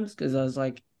sometimes. Cause I was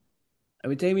like, it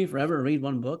would take me forever to read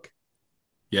one book,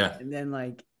 Yeah. and then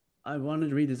like I wanted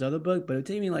to read this other book, but it would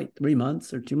take me like 3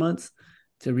 months or 2 months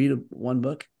to read one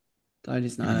book. I'm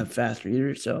just not a Mm-hmm. fast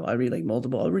reader, so I read like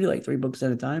multiple. I read like 3 books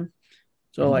at a time.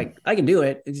 So Mm-hmm. like I can do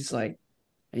it. It's just like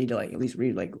I need to like at least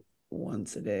read like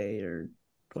once a day or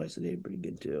twice a day, pretty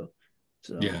good too.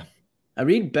 So Yeah. I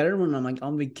read better when I'm like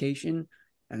on vacation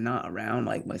and not around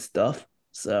like my stuff.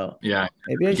 So Yeah.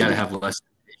 maybe I You got should to just, have less.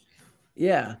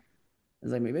 yeah. I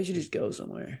was like, maybe I should just go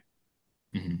somewhere.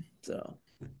 Mm-hmm. So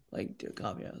like do a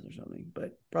coffee house or something.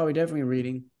 But probably definitely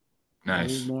reading. I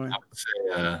read Nice. I more. would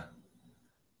say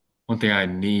one thing I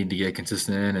need to get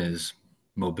consistent in is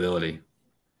mobility.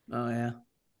 Oh yeah.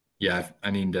 Yeah,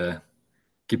 I need to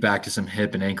get back to some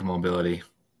hip and ankle mobility. I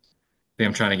think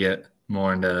I'm trying to get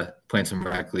more into playing some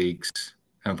rec leagues.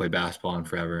 I haven't played basketball in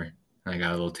forever, and I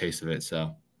got a little taste of it.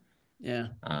 So Yeah.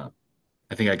 uh,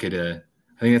 I think I could.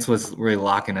 I think that's what's really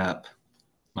locking up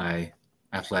my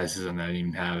athleticism that I didn't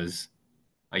even have as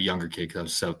a younger kid because I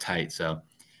was so tight. So I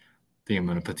think I'm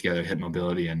going to put together hip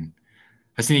mobility, and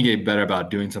I just need to get better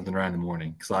about doing something around in the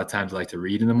morning because a lot of times I like to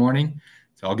read in the morning.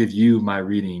 So I'll give you my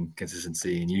reading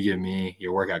consistency, and you give me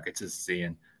your workout consistency,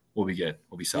 and we'll be good.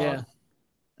 We'll be Yeah. solid.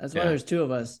 That's why Yeah, there's two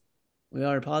of us. We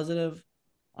are positive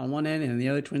on one end and the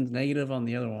other twin's negative on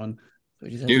the other one. So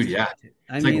we just have to dude. stick Yeah, to it.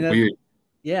 I it's mean like that weird.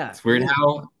 yeah, It's it weird is.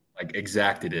 how like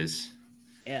exact it is.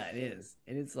 Yeah, it is.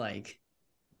 And it's like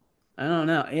I don't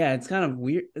know. Yeah, it's kind of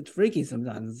weird. It's freaky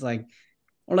sometimes. It's like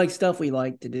or like stuff we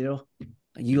like to do.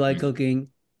 Like you like Hmm. cooking.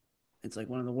 It's like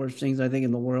one of the worst things I think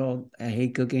in the world. I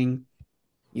hate cooking.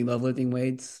 You love lifting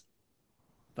weights.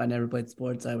 If I never played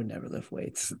sports, I would never lift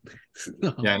weights. So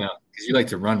Yeah, I know because you like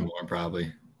to run more,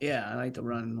 probably yeah, I like to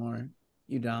run more.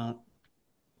 You don't.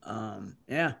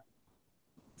 Yeah,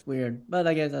 it's weird. But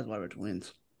I guess that's why we're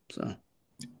twins. So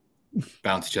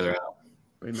bounce each other out.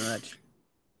 pretty much.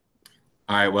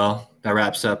 All right, well, that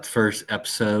wraps up the first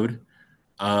episode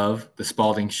of the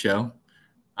Spalding Show.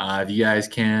 If you guys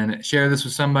can share this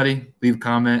with somebody, leave a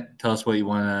comment, tell us what you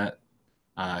want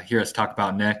to hear us talk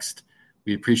about next.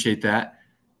 We appreciate that.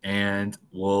 And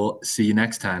we'll see you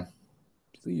next time.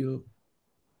 See you.